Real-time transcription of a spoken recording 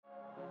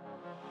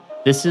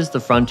This is The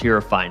Frontier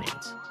of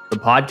Finance, the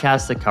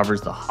podcast that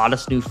covers the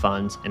hottest new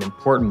funds and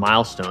important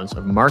milestones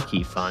of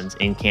marquee funds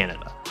in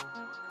Canada.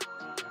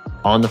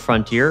 On The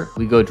Frontier,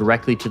 we go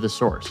directly to the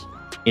source,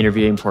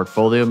 interviewing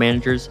portfolio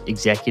managers,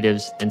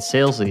 executives, and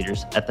sales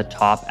leaders at the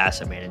top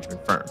asset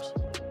management firms.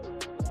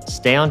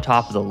 Stay on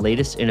top of the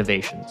latest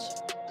innovations,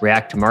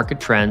 react to market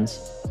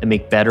trends, and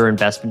make better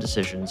investment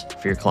decisions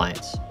for your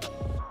clients.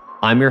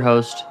 I'm your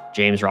host,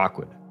 James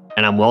Rockwood,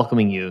 and I'm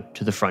welcoming you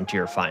to The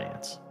Frontier of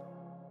Finance.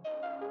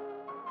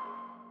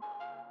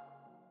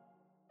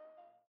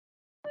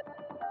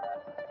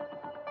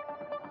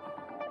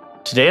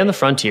 Today on The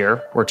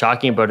Frontier, we're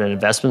talking about an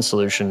investment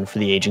solution for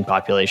the aging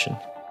population.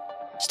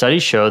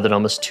 Studies show that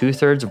almost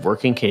 2/3 of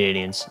working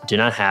Canadians do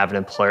not have an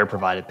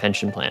employer-provided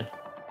pension plan.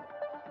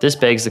 This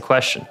begs the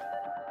question,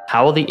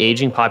 how will the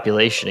aging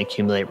population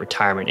accumulate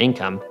retirement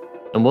income,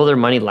 and will their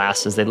money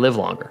last as they live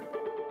longer?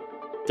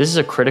 This is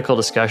a critical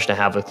discussion to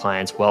have with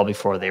clients well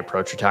before they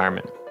approach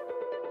retirement.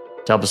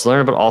 To help us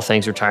learn about all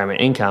things retirement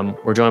income,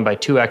 we're joined by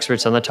two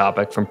experts on the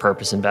topic from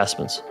Purpose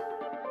Investments.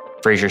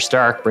 Fraser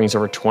Stark brings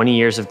over 20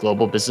 years of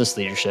global business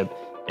leadership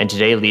and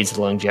today leads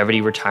the longevity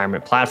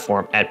retirement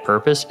platform at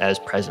Purpose as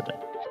president.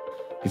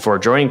 Before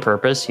joining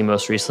Purpose, he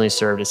most recently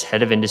served as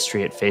head of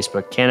industry at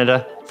Facebook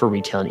Canada for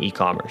retail and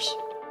e-commerce.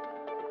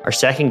 Our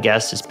second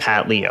guest is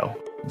Pat Leo,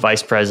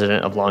 vice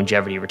president of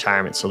longevity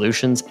retirement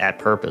solutions at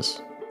Purpose,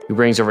 who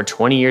brings over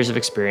 20 years of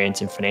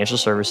experience in financial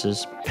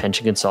services,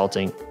 pension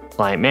consulting,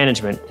 client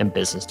management, and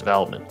business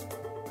development.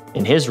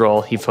 In his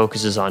role, he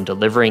focuses on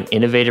delivering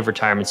innovative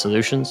retirement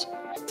solutions,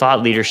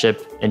 thought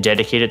leadership, and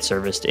dedicated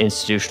service to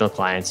institutional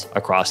clients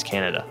across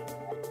Canada.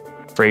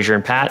 Fraser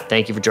and Pat,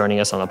 thank you for joining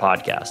us on the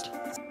podcast.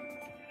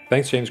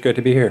 Thanks, James. Great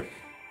to be here.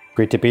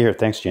 Great to be here.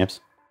 Thanks, James.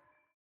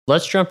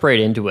 Let's jump right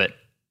into it.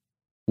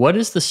 What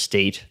is the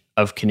state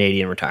of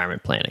Canadian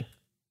retirement planning?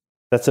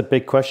 That's a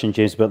big question,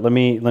 James, but let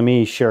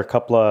me share a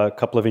couple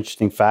of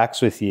interesting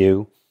facts with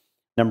you.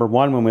 Number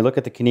one, when we look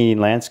at the Canadian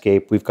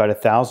landscape, we've got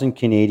 1,000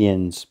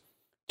 Canadians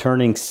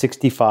turning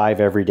 65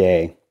 every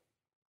day.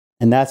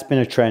 And that's been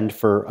a trend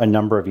for a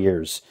number of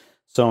years.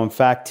 So in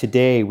fact,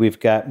 today we've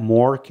got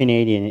more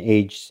Canadian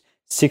aged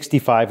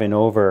 65 and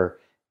over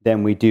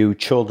than we do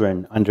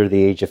children under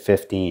the age of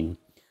 15.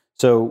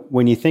 So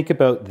when you think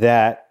about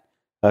that,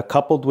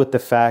 coupled with the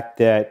fact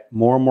that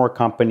more and more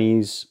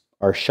companies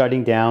are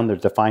shutting down their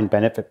defined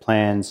benefit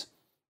plans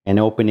and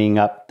opening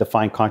up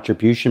defined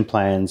contribution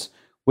plans,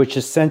 which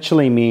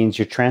essentially means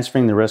you're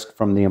transferring the risk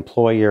from the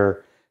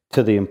employer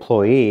to the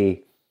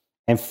employee.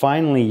 And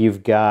finally,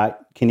 you've got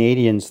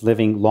Canadians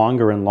living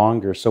longer and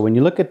longer. So when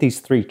you look at these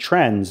three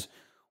trends,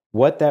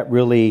 what that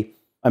really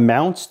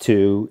amounts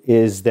to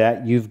is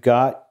that you've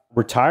got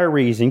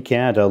retirees in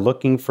Canada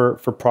looking for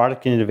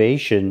product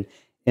innovation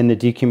in the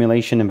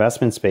decumulation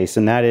investment space.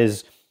 And that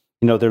is,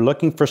 they're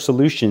looking for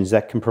solutions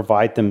that can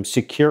provide them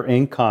secure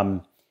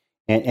income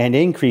and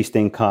increased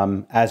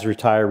income as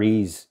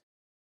retirees.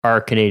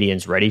 Are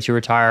Canadians ready to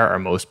retire? Are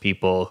most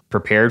people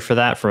prepared for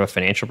that from a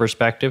financial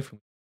perspective?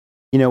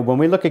 When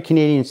we look at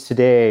Canadians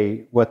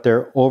today, what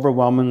they're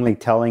overwhelmingly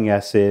telling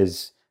us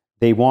is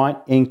they want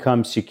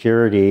income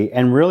security.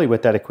 And really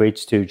what that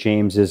equates to,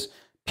 James, is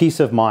peace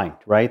of mind,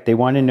 right? They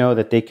want to know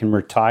that they can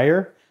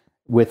retire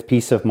with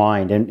peace of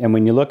mind. And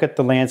when you look at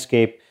the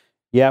landscape,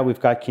 yeah,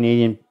 we've got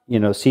Canadian,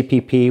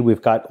 CPP,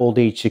 we've got old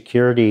age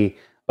security,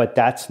 but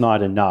that's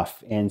not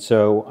enough. And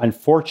so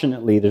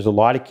unfortunately, there's a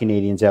lot of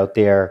Canadians out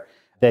there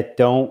that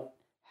don't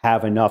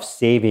have enough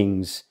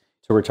savings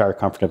to retire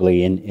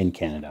comfortably in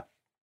Canada.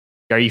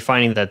 Are you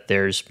finding that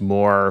there's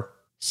more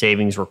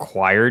savings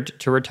required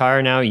to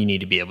retire now? You need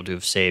to be able to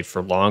have saved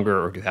for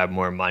longer or to have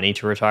more money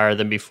to retire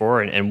than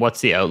before? And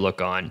what's the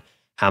outlook on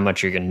how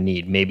much you're going to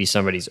need? Maybe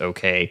somebody's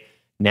okay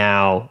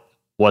now.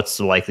 What's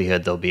the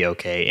likelihood they'll be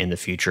okay in the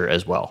future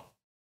as well?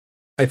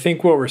 I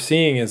think what we're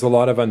seeing is a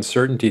lot of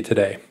uncertainty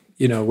today.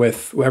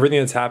 With everything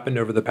that's happened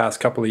over the past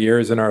couple of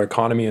years in our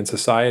economy and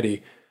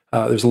society,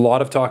 there's a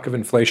lot of talk of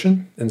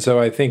inflation. And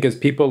so I think as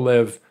people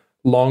live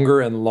longer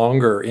and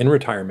longer in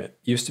retirement,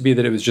 used to be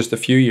that it was just a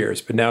few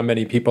years, but now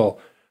many people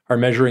are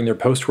measuring their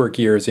post-work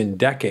years in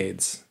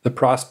decades. The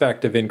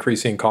prospect of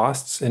increasing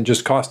costs and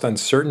just cost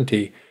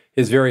uncertainty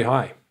is very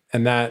high.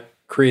 And that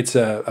creates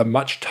a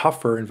much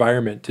tougher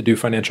environment to do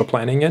financial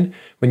planning in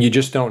when you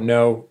just don't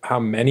know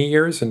how many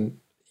years and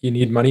you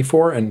need money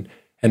for and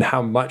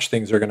how much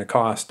things are going to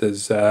cost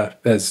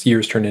as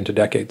years turn into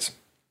decades.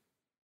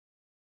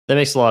 That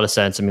makes a lot of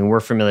sense. I mean,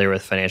 we're familiar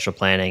with financial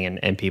planning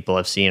and people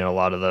have seen a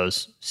lot of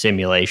those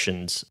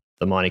simulations,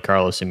 the Monte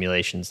Carlo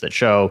simulations that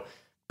show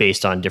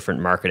based on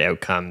different market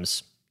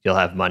outcomes, you'll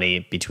have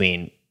money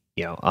between,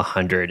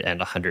 100 and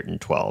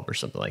 112 or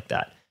something like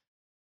that.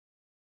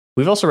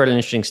 We've also read an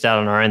interesting stat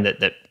on our end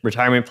that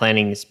retirement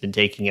planning has been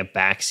taking a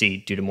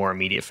backseat due to more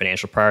immediate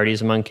financial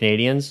priorities among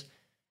Canadians.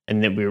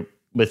 And that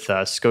with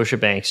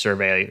Scotiabank's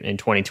survey in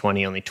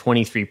 2020, only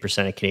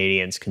 23% of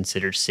Canadians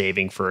considered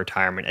saving for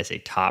retirement as a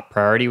top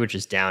priority, which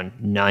is down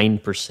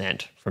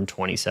 9% from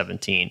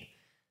 2017.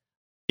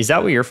 Is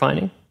that what you're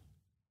finding?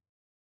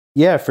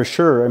 Yeah, for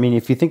sure. I mean,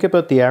 if you think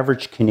about the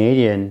average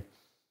Canadian,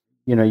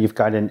 you've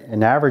got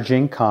an average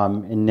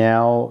income, and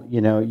now,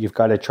 you've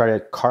got to try to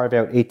carve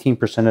out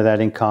 18% of that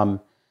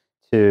income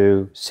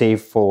to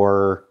save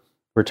for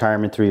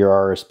retirement through your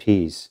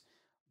RSPs.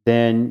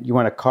 Then you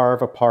want to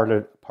carve a part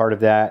of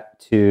that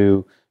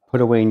to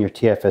put away in your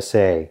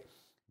TFSA.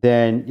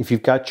 Then if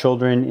you've got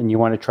children and you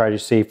want to try to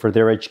save for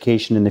their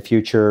education in the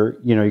future,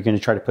 you're going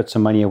to try to put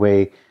some money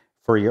away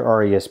for your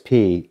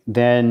RESP.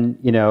 Then,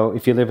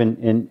 if you live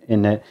in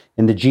the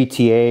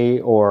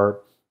GTA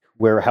or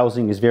where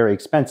housing is very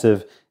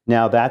expensive,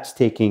 now that's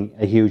taking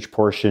a huge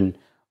portion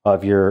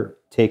of your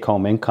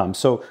take-home income.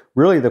 So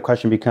really the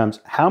question becomes,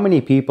 how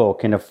many people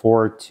can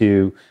afford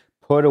to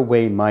put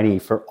away money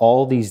for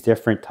all these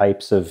different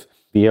types of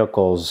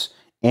vehicles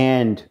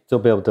and still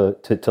be able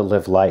to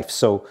live life?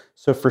 So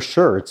for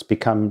sure, it's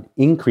become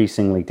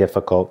increasingly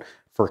difficult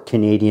for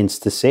Canadians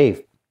to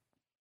save.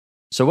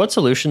 So what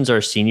solutions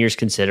are seniors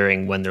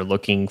considering when they're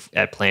looking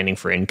at planning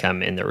for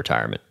income in their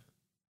retirement?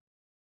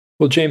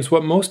 Well, James,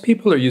 what most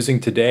people are using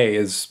today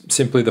is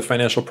simply the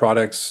financial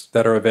products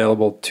that are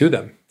available to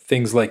them.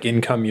 Things like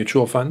income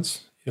mutual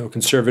funds,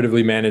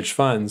 conservatively managed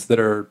funds that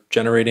are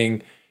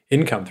generating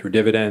income through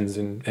dividends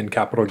and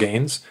capital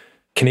gains.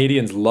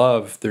 Canadians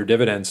love their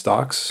dividend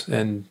stocks.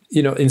 And,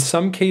 in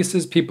some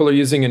cases, people are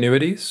using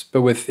annuities,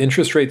 but with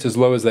interest rates as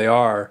low as they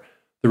are,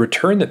 the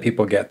return that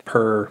people get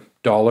per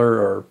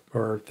dollar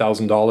or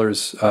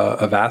 $1,000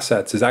 of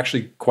assets is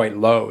actually quite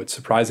low. It's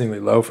surprisingly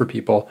low for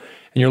people.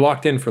 And you're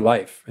locked in for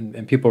life.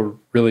 And people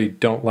really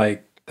don't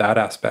like that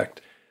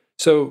aspect.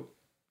 So,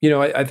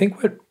 I think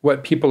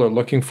what people are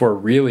looking for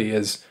really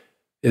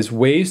is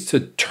ways to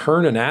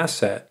turn an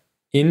asset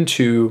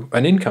into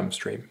an income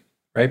stream,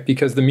 right?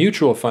 Because the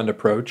mutual fund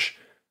approach,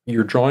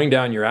 you're drawing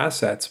down your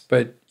assets,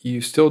 but you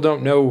still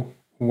don't know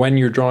when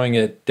you're drawing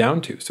it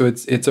down to. So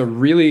it's a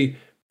really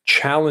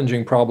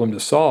challenging problem to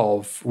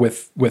solve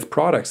with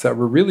products that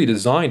were really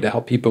designed to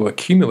help people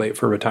accumulate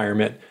for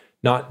retirement,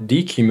 not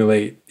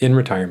decumulate in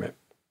retirement.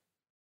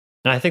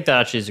 And I think that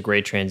actually is a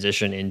great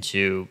transition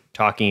into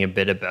talking a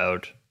bit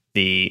about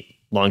the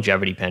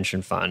longevity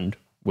pension fund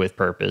with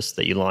purpose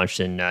that you launched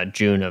in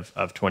June of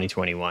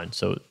 2021.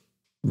 So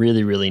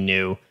really, really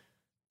new.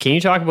 Can you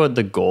talk about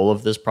the goal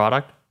of this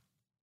product?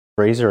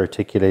 Fraser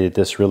articulated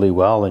this really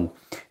well.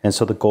 And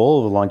so the goal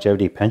of the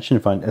longevity pension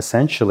fund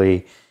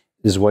essentially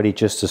is what he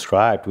just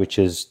described, which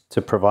is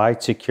to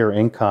provide secure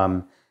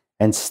income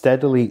and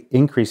steadily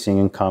increasing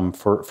income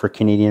for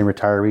Canadian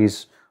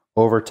retirees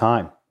over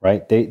time,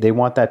 right? They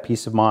want that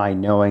peace of mind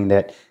knowing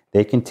that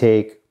they can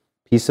take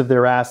a piece of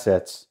their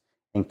assets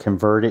and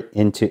convert it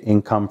into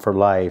income for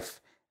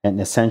life and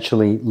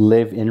essentially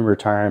live in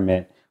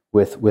retirement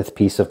with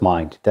peace of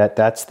mind.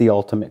 That's the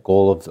ultimate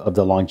goal of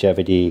the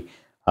longevity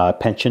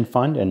pension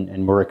fund.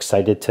 And we're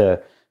excited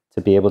to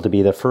be able to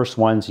be the first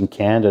ones in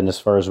Canada, and as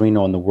far as we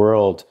know in the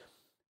world,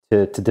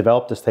 to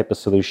develop this type of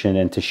solution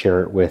and to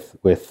share it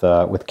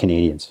with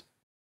Canadians.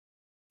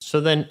 So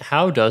then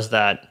how does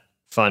that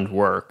fund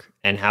work,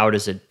 and how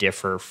does it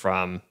differ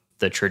from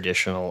the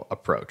traditional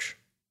approach?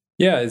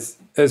 Yeah,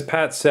 as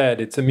Pat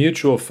said, it's a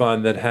mutual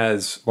fund that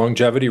has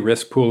longevity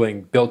risk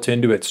pooling built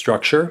into its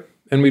structure.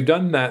 And we've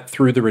done that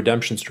through the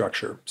redemption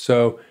structure.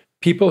 So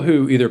people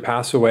who either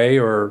pass away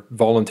or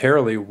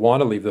voluntarily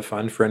want to leave the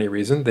fund for any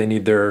reason, they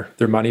need their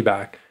money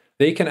back,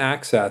 they can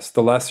access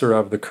the lesser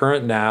of the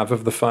current NAV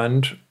of the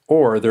fund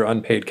or their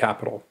unpaid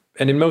capital.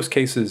 And in most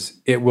cases,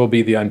 it will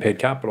be the unpaid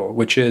capital,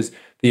 which is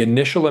the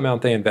initial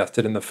amount they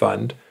invested in the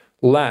fund,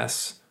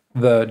 less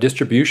the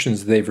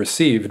distributions they've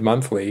received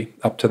monthly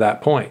up to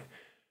that point.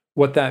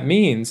 What that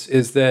means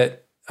is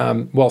that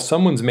while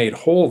someone's made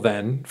whole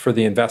then for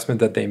the investment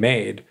that they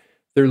made,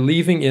 they're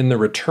leaving in the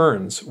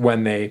returns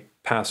when they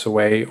pass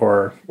away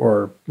or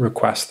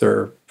request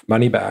their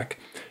money back.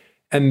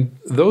 And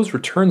those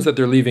returns that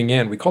they're leaving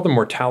in, we call them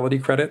mortality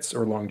credits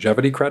or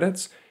longevity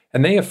credits,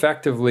 and they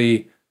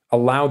effectively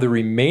allow the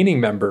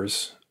remaining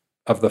members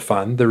of the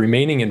fund, the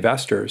remaining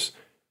investors,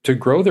 to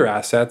grow their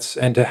assets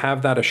and to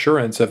have that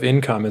assurance of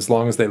income as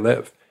long as they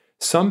live.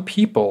 Some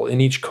people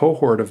in each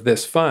cohort of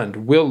this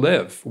fund will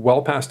live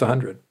well past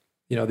 100.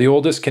 The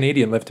oldest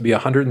Canadian lived to be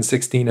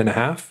 116 and a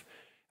half.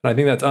 And I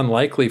think that's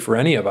unlikely for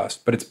any of us,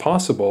 but it's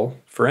possible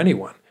for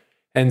anyone.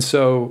 And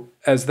so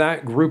as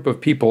that group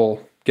of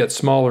people get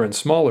smaller and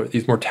smaller,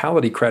 these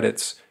mortality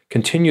credits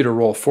continue to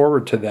roll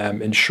forward to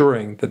them,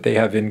 ensuring that they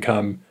have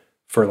income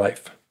for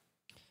life.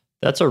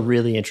 That's a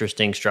really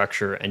interesting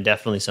structure and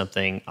definitely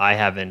something I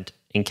haven't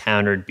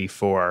encountered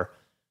before.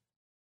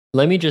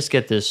 Let me just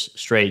get this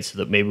straight so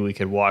that maybe we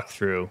could walk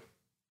through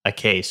a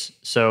case.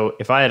 So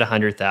if I had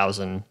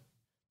 100,000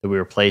 that we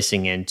were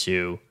placing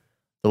into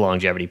the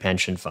longevity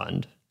pension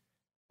fund,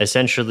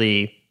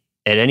 essentially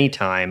at any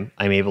time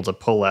I'm able to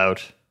pull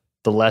out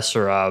the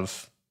lesser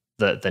of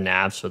the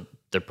NAV, so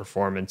the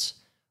performance,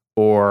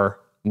 or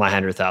my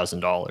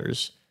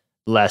 $100,000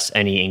 less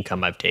any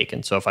income I've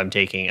taken. So if I'm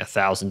taking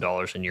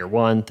 $1,000 in year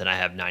one, then I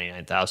have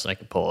 99,000 I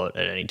can pull out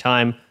at any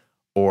time,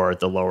 or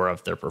the lower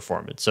of their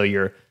performance. So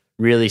you're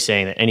really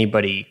saying that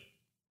anybody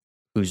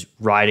who's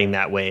riding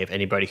that wave,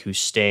 anybody who's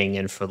staying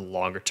in for the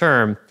longer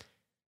term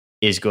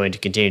is going to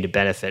continue to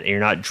benefit. And you're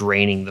not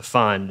draining the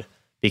fund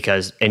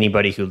because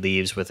anybody who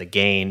leaves with a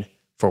gain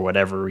for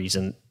whatever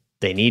reason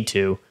they need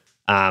to,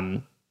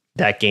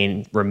 that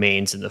gain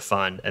remains in the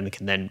fund and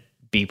can then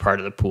be part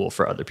of the pool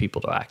for other people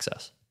to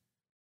access.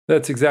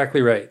 That's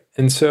exactly right.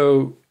 And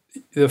so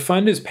the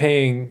fund is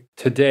paying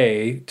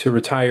today to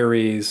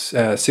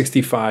retirees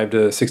 65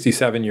 to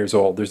 67 years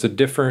old. There's a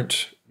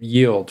different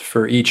yield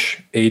for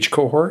each age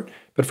cohort.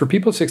 But for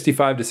people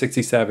 65 to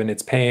 67,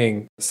 it's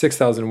paying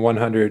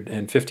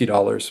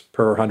 $6,150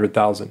 per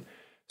 100,000.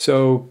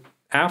 So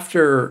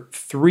after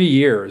 3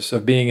 years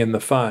of being in the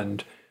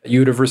fund, you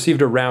would have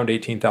received around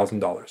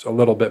 $18,000, a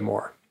little bit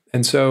more.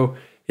 And so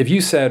if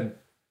you said,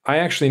 I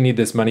actually need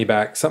this money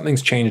back,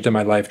 something's changed in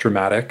my life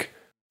dramatic,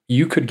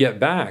 you could get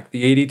back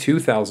the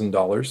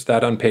 $82,000,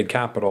 that unpaid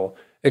capital,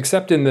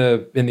 except in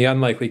the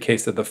unlikely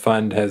case that the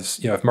fund has,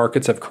 if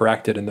markets have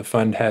corrected and the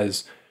fund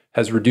has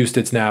reduced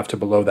its NAV to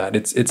below that.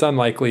 It's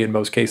unlikely in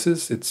most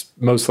cases. It's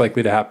most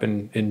likely to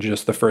happen in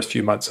just the first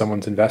few months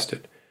someone's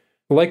invested.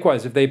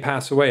 Likewise, if they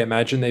pass away,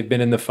 imagine they've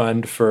been in the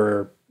fund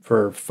for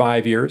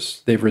 5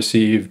 years. They've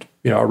received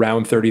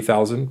around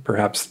 $30,000,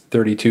 perhaps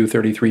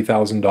 $32,000,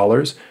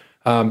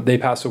 $33,000. They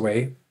pass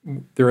away,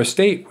 their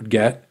estate would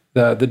get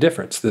the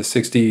difference, the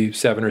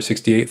 $67,000 or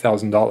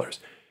 $68,000.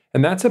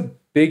 And that's a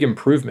big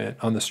improvement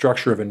on the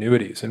structure of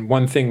annuities. And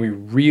one thing we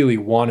really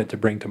wanted to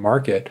bring to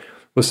market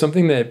was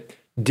something that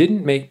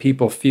didn't make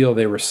people feel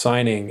they were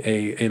signing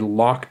a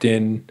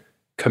locked-in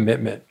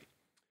commitment.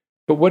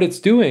 But what it's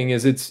doing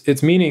is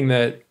it's meaning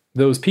that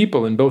those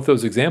people in both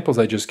those examples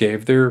I just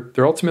gave, they're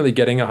ultimately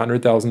getting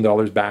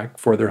 $100,000 back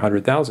for their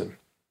 $100,000.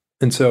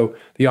 And so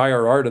the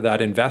IRR to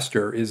that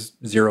investor is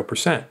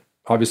 0%.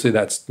 Obviously,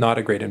 that's not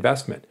a great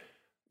investment.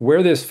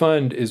 Where this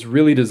fund is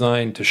really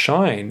designed to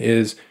shine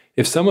is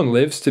if someone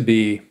lives to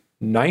be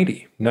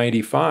 90,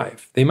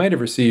 95, they might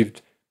have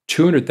received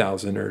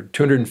 $200,000 or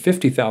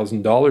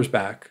 $250,000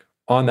 back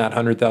on that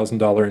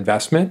 $100,000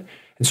 investment.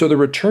 And so the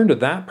return to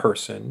that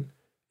person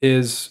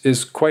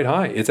is quite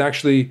high. It's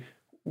actually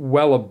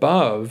well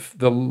above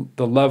the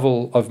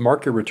level of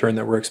market return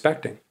that we're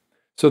expecting.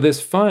 So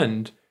this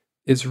fund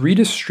is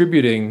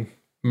redistributing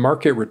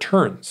market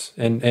returns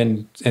and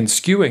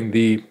skewing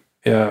the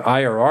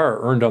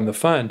IRR earned on the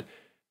fund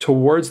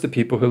towards the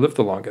people who live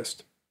the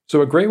longest.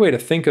 So a great way to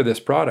think of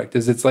this product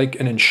is it's like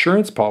an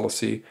insurance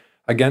policy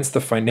against the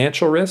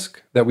financial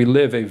risk that we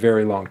live a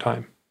very long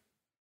time.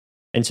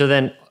 And so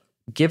then,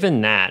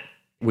 given that,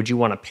 would you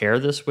want to pair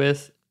this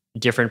with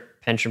different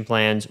pension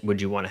plans?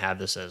 Would you want to have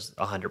this as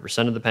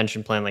 100% of the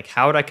pension plan? Like,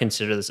 how would I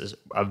consider this as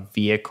a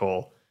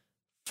vehicle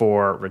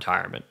for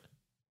retirement?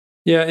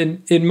 Yeah,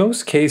 in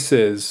most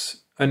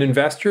cases, an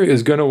investor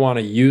is going to want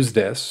to use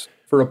this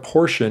for a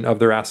portion of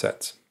their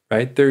assets,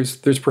 right?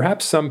 There's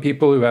perhaps some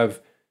people who have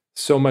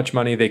so much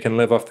money they can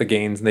live off the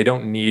gains and they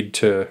don't need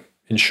to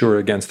insure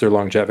against their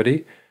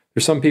longevity.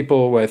 There's some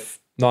people with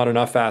not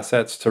enough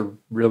assets to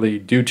really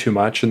do too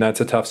much, and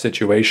that's a tough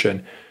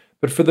situation.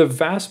 But for the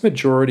vast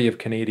majority of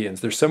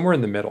Canadians, they're somewhere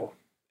in the middle.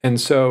 And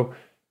so,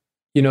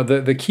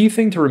 the key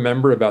thing to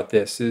remember about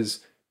this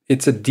is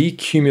it's a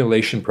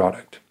decumulation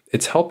product.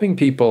 It's helping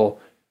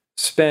people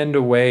spend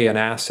away an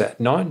asset,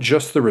 not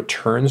just the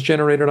returns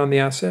generated on the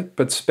asset,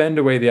 but spend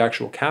away the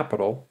actual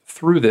capital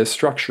through this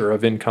structure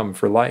of income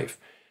for life.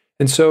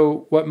 And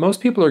so what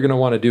most people are going to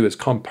want to do is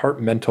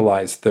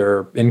compartmentalize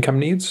their income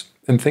needs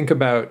and think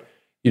about,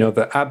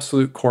 the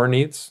absolute core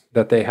needs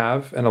that they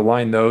have and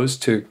align those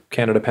to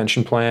Canada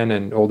Pension Plan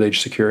and old age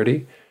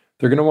security.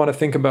 They're going to want to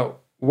think about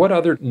what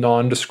other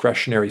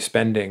non-discretionary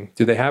spending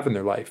do they have in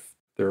their life?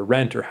 Their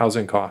rent or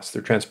housing costs,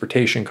 their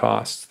transportation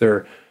costs,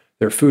 their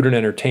food and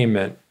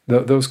entertainment,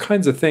 those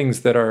kinds of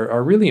things that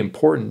are really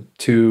important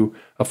to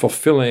a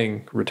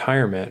fulfilling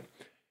retirement.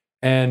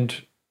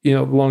 And,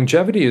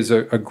 longevity is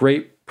a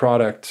great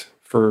product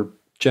for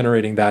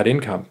generating that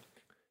income.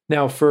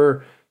 Now,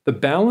 for the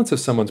balance of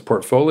someone's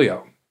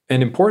portfolio,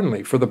 and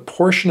importantly, for the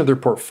portion of their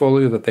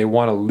portfolio that they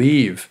want to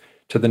leave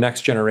to the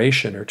next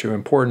generation or to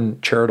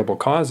important charitable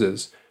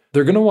causes,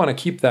 they're going to want to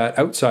keep that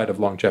outside of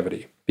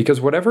longevity,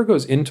 because whatever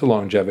goes into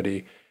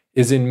longevity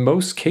is in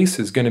most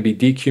cases going to be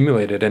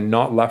decumulated and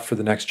not left for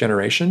the next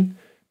generation.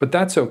 But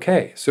that's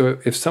okay. So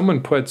if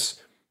someone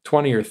puts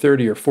 20 or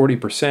 30 or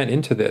 40%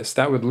 into this,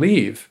 that would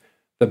leave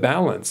the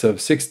balance of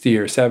 60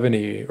 or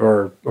 70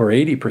 or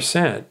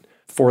 80%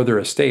 for their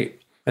estate.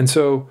 And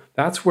so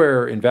that's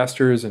where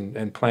investors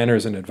and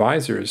planners and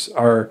advisors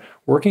are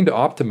working to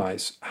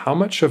optimize how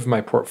much of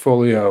my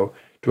portfolio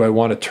do I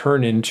want to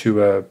turn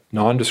into a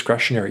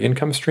non-discretionary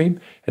income stream,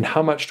 and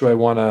how much do I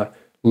want to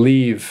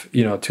leave,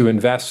 to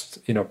invest,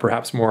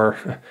 perhaps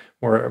more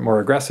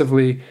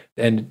aggressively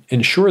and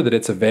ensure that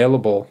it's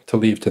available to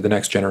leave to the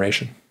next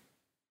generation.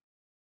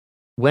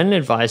 When an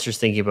advisor's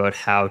thinking about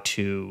how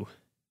to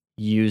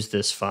use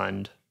this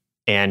fund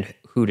and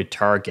who to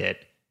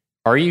target,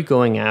 are you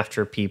going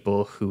after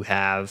people who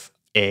have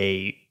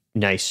a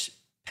nice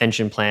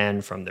pension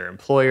plan from their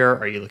employer?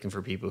 Are you looking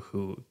for people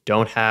who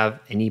don't have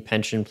any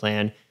pension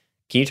plan?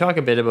 Can you talk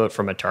a bit about,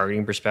 from a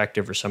targeting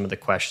perspective, or some of the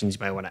questions you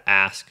might want to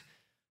ask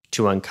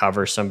to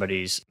uncover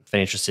somebody's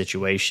financial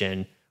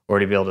situation or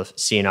to be able to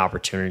see an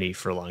opportunity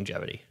for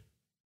longevity?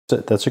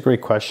 That's a great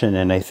question.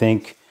 And I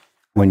think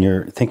when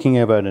you're thinking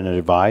about an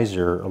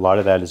advisor, a lot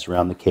of that is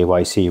around the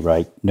KYC,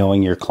 right?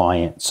 Knowing your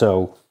client.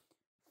 So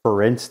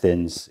for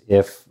instance,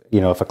 if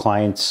a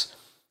client's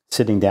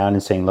sitting down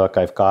and saying, look,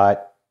 I've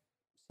got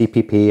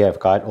CPP, I've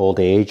got old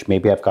age,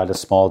 maybe I've got a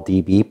small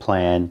DB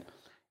plan,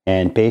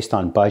 and based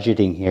on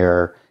budgeting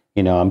here,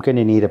 I'm going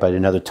to need about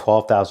another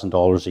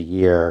 $12,000 a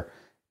year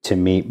to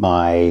meet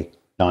my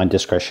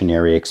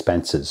non-discretionary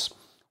expenses.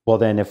 Well,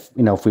 then if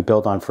we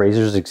build on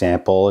Fraser's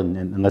example,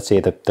 and let's say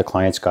that the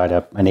client's got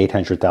an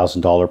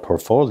 $800,000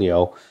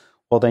 portfolio,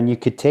 well, then you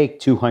could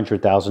take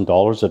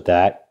 $200,000 of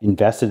that,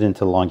 invest it into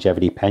the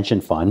longevity pension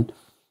fund.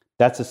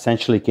 That's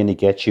essentially going to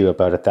get you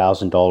about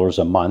 $1,000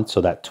 a month. So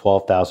that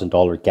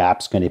 $12,000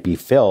 gap's going to be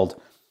filled.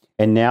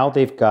 And now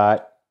they've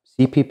got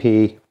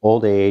CPP,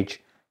 old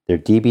age, their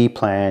DB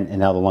plan, and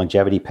now the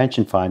longevity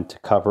pension fund to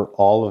cover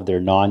all of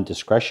their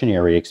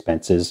non-discretionary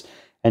expenses.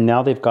 And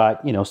now they've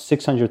got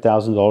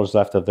 $600,000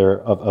 left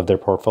of their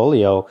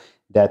portfolio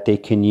that they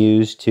can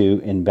use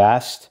to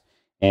invest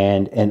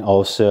and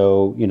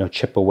also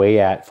chip away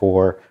at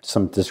for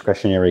some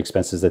discretionary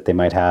expenses that they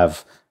might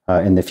have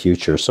in the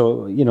future.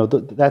 So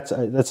that's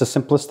a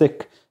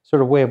simplistic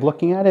sort of way of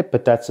looking at it,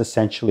 but that's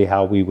essentially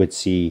how we would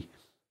see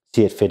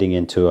it fitting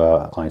into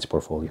a client's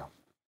portfolio.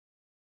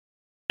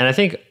 And I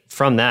think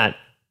from that,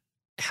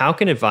 how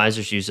can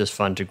advisors use this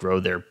fund to grow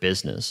their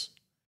business?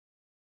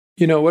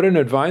 What an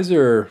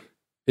advisor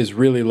is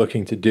really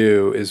looking to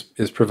do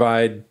is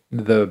provide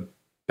the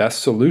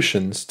best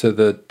solutions to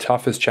the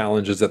toughest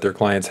challenges that their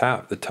clients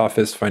have, the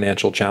toughest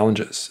financial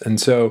challenges. And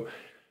so,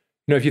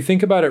 if you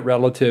think about it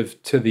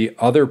relative to the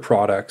other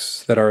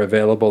products that are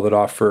available that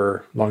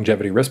offer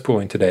longevity risk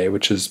pooling today,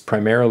 which is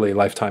primarily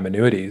lifetime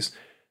annuities,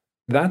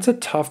 that's a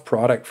tough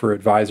product for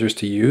advisors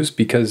to use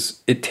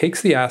because it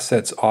takes the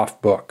assets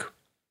off book.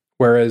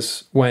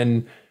 Whereas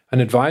when an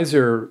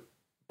advisor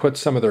puts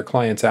some of their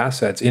clients'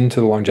 assets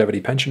into the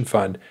longevity pension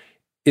fund,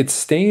 it's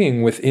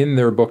staying within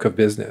their book of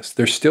business.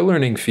 They're still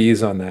earning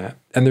fees on that,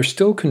 and they're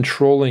still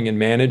controlling and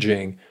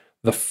managing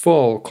the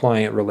full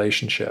client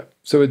relationship.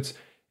 So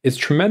it's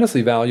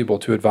tremendously valuable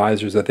to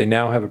advisors that they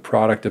now have a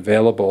product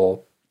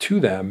available to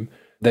them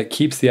that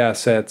keeps the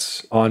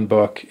assets on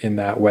book in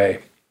that way.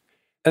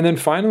 And then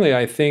finally,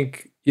 I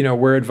think,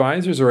 where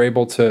advisors are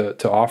able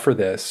to offer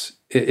this,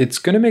 it's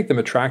going to make them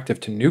attractive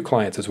to new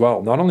clients as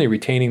well, not only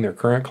retaining their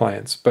current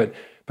clients, but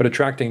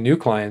attracting new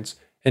clients.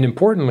 And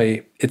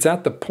importantly, it's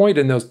at the point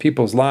in those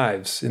people's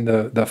lives in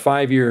the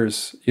 5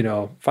 years,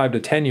 5 to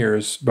 10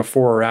 years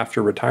before or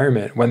after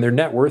retirement, when their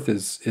net worth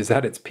is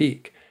at its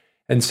peak.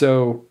 And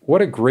so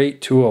what a great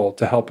tool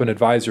to help an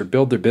advisor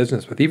build their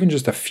business with even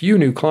just a few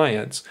new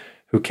clients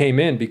who came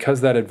in because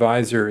that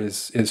advisor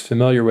is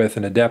familiar with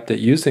and adept at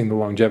using the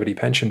longevity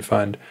pension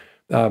fund.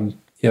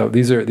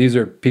 These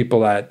are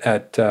people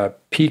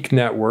at peak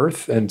net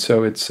worth. And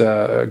so it's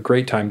a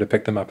great time to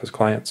pick them up as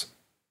clients.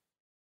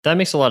 That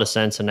makes a lot of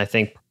sense. And I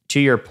think, to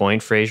your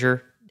point,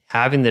 Fraser,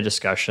 having the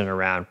discussion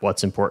around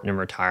what's important in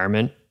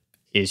retirement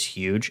is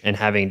huge. And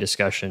having a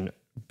discussion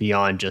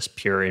beyond just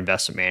pure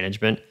investment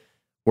management,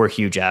 we're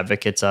huge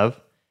advocates of.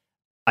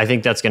 I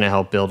think that's going to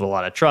help build a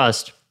lot of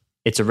trust.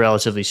 It's a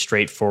relatively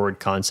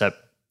straightforward concept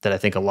that I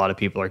think a lot of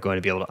people are going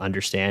to be able to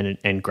understand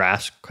and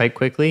grasp quite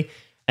quickly.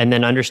 And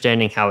then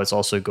understanding how it's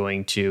also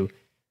going to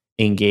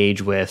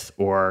engage with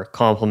or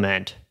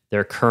complement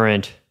their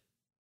current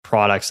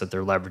products that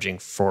they're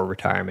leveraging for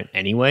retirement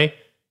anyway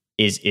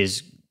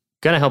is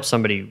going to help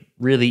somebody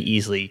really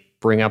easily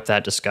bring up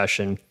that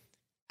discussion,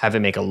 have it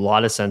make a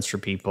lot of sense for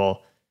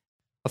people.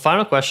 A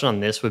final question on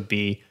this would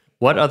be,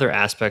 what other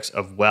aspects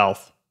of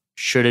wealth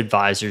should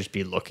advisors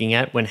be looking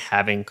at when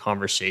having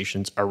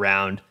conversations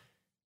around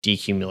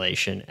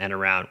decumulation and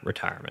around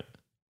retirement?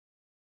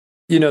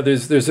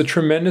 There's a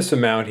tremendous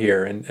amount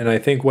here. And I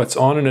think what's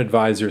on an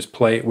advisor's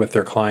plate with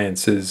their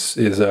clients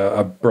is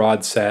a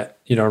broad set,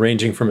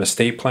 ranging from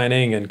estate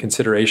planning and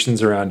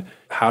considerations around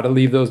how to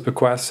leave those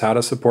bequests, how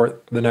to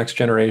support the next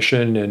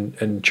generation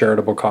and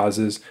charitable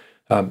causes.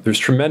 There's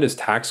tremendous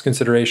tax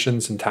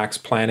considerations and tax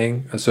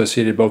planning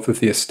associated both with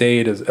the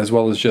estate as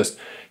well as just,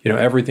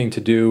 everything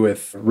to do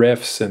with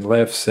RIFs and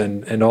LIFs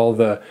and all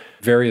the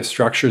various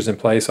structures in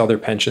place, other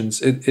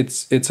pensions.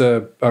 It's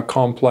a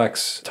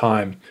complex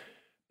time.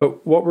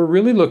 But what we're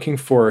really looking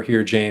for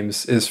here,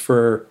 James, is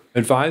for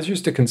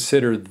advisors to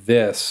consider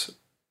this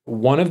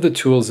one of the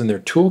tools in their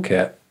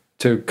toolkit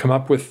to come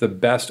up with the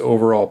best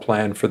overall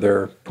plan for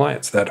their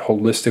clients, that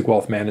holistic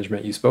wealth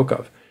management you spoke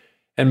of.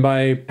 And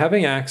by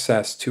having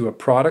access to a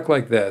product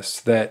like this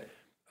that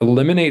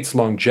eliminates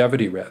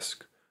longevity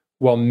risk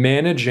while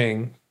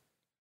managing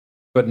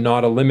but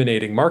not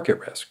eliminating market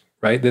risk,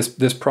 right?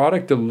 This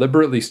product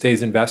deliberately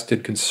stays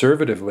invested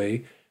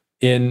conservatively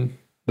in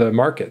the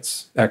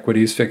markets,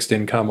 equities, fixed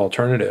income,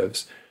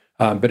 alternatives,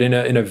 but in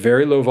a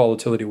very low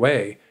volatility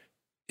way.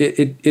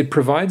 It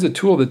provides a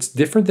tool that's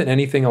different than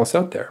anything else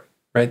out there.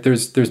 right?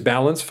 There's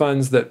balance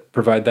funds that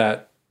provide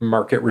that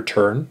market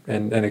return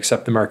and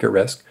accept the market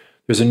risk.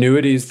 There's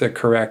annuities that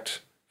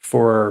correct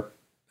for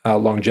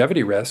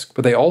longevity risk,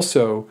 but they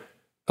also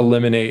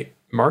eliminate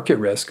market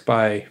risk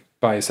by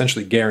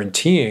essentially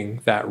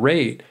guaranteeing that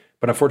rate.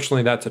 But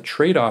unfortunately, that's a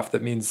trade-off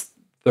that means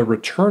the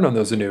return on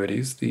those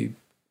annuities, the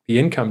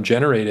income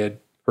generated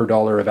per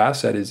dollar of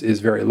asset is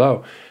very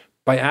low.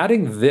 By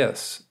adding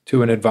this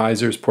to an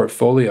advisor's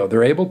portfolio,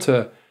 they're able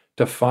to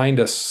find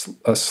a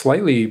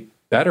slightly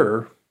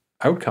better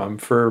outcome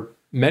for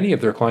many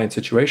of their client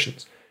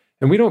situations.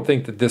 And we don't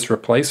think that this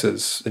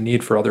replaces the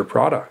need for other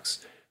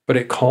products, but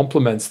it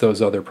complements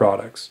those other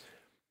products.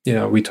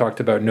 We talked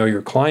about know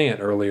your client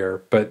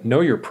earlier, but know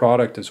your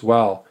product as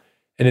well.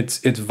 And it's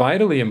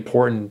vitally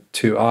important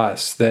to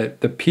us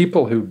that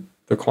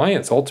the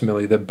clients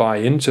ultimately that buy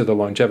into the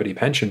longevity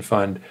pension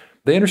fund,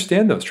 they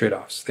understand those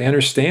trade-offs. They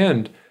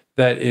understand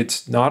that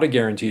it's not a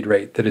guaranteed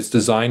rate, that it's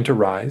designed to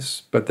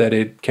rise, but that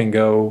it can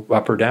go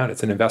up or down.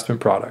 It's an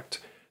investment product.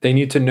 They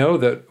need to know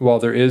that while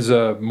there is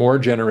a more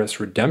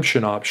generous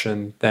redemption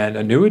option than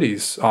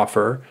annuities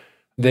offer,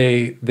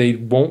 they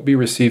won't be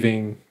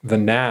receiving the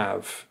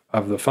NAV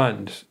of the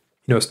fund.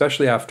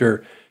 Especially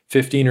after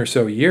 15 or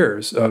so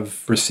years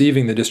of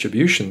receiving the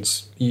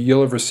distributions,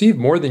 you'll have received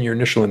more than your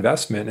initial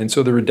investment, and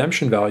so the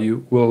redemption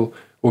value will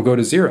go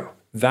to zero.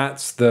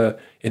 That's the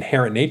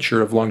inherent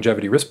nature of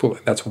longevity risk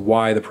pooling. That's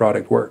why the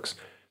product works.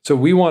 So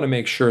we want to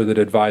make sure that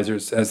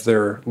advisors, as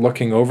they're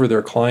looking over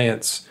their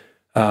clients'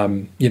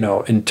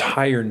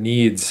 entire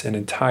needs and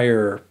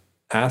entire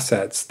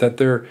assets, that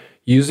they're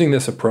using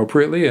this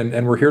appropriately,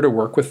 and we're here to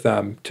work with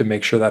them to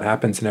make sure that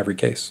happens in every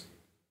case.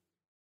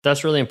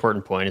 That's a really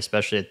important point,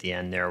 especially at the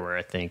end there, where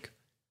I think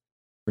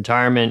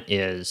retirement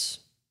is,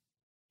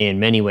 in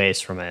many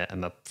ways, from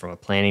a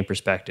planning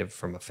perspective,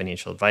 from a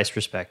financial advice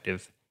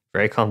perspective,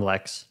 very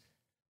complex.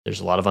 There's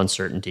a lot of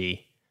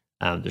uncertainty.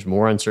 There's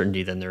more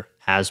uncertainty than there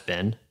has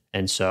been.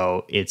 And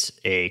so it's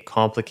a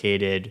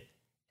complicated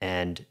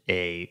and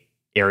a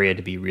area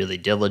to be really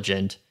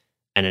diligent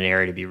and an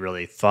area to be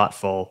really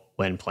thoughtful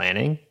when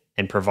planning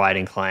and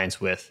providing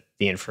clients with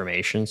the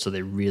information so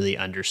they really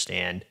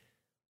understand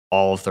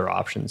all of their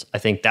options. I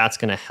think that's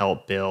going to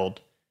help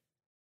build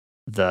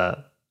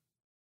the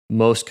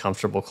most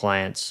comfortable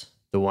clients,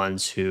 the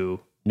ones who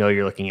know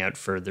you're looking out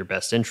for their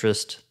best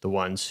interest, the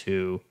ones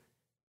who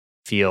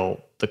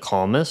feel the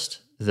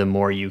calmest, the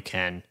more you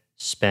can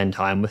spend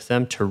time with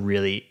them to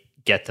really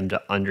get them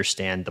to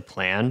understand the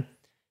plan,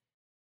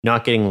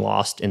 not getting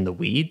lost in the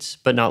weeds,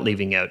 but not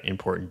leaving out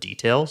important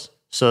details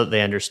so that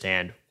they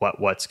understand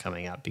what's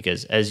coming up.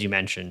 Because as you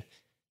mentioned,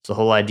 it's the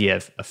whole idea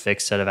of a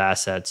fixed set of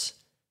assets,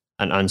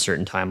 an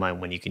uncertain timeline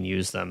when you can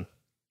use them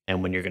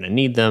and when you're going to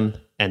need them,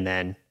 and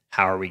then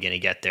how are we going to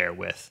get there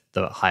with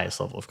the highest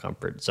level of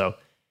comfort. So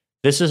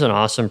this is an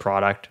awesome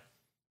product.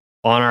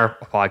 On our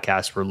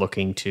podcast, we're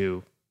looking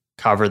to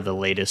cover the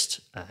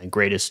latest and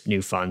greatest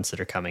new funds that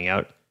are coming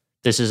out.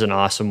 This is an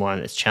awesome one.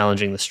 It's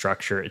challenging the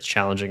structure. It's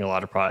challenging a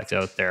lot of products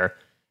out there.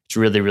 It's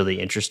really, really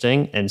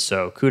interesting. And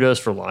so kudos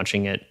for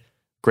launching it.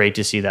 Great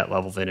to see that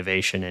level of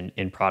innovation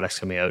in products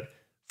coming out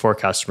for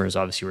customers.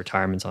 Obviously,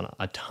 retirement's on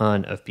a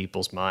ton of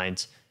people's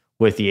minds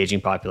with the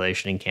aging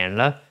population in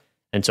Canada.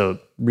 And so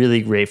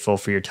really grateful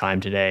for your time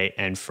today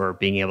and for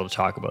being able to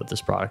talk about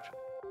this product.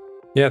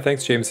 Yeah,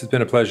 thanks, James. It's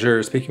been a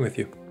pleasure speaking with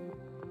you.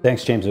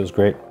 Thanks, James. It was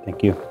great.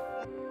 Thank you.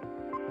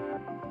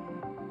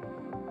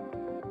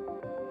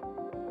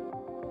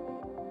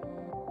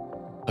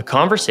 A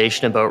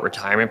conversation about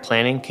retirement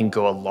planning can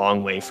go a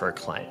long way for a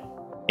client,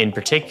 in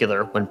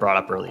particular when brought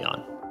up early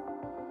on.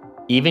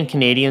 Even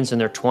Canadians in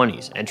their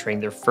 20s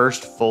entering their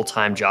first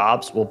full-time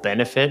jobs will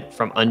benefit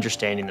from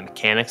understanding the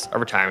mechanics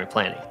of retirement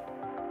planning.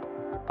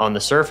 On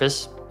the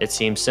surface, it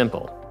seems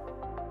simple.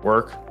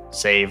 Work,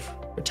 save,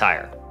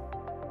 retire.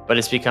 But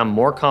it's become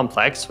more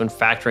complex when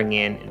factoring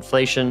in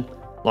inflation,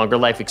 longer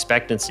life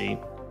expectancy,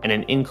 and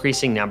an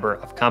increasing number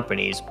of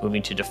companies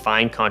moving to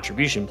defined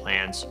contribution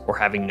plans or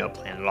having no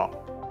plan at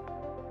all.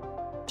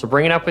 So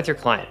bring it up with your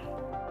client.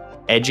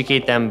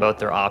 Educate them about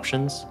their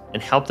options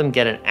and help them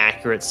get an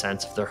accurate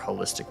sense of their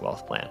holistic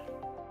wealth plan.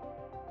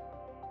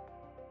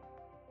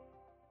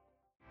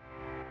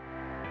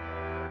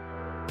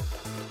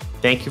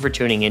 Thank you for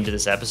tuning into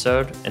this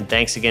episode, and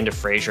thanks again to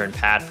Fraser and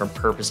Pat from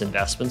Purpose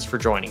Investments for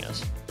joining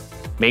us.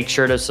 Make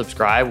sure to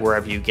subscribe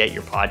wherever you get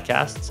your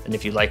podcasts, and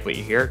if you like what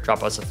you hear,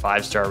 drop us a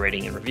 5-star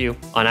rating and review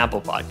on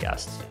Apple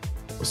Podcasts.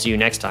 We'll see you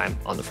next time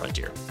on The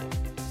Frontier.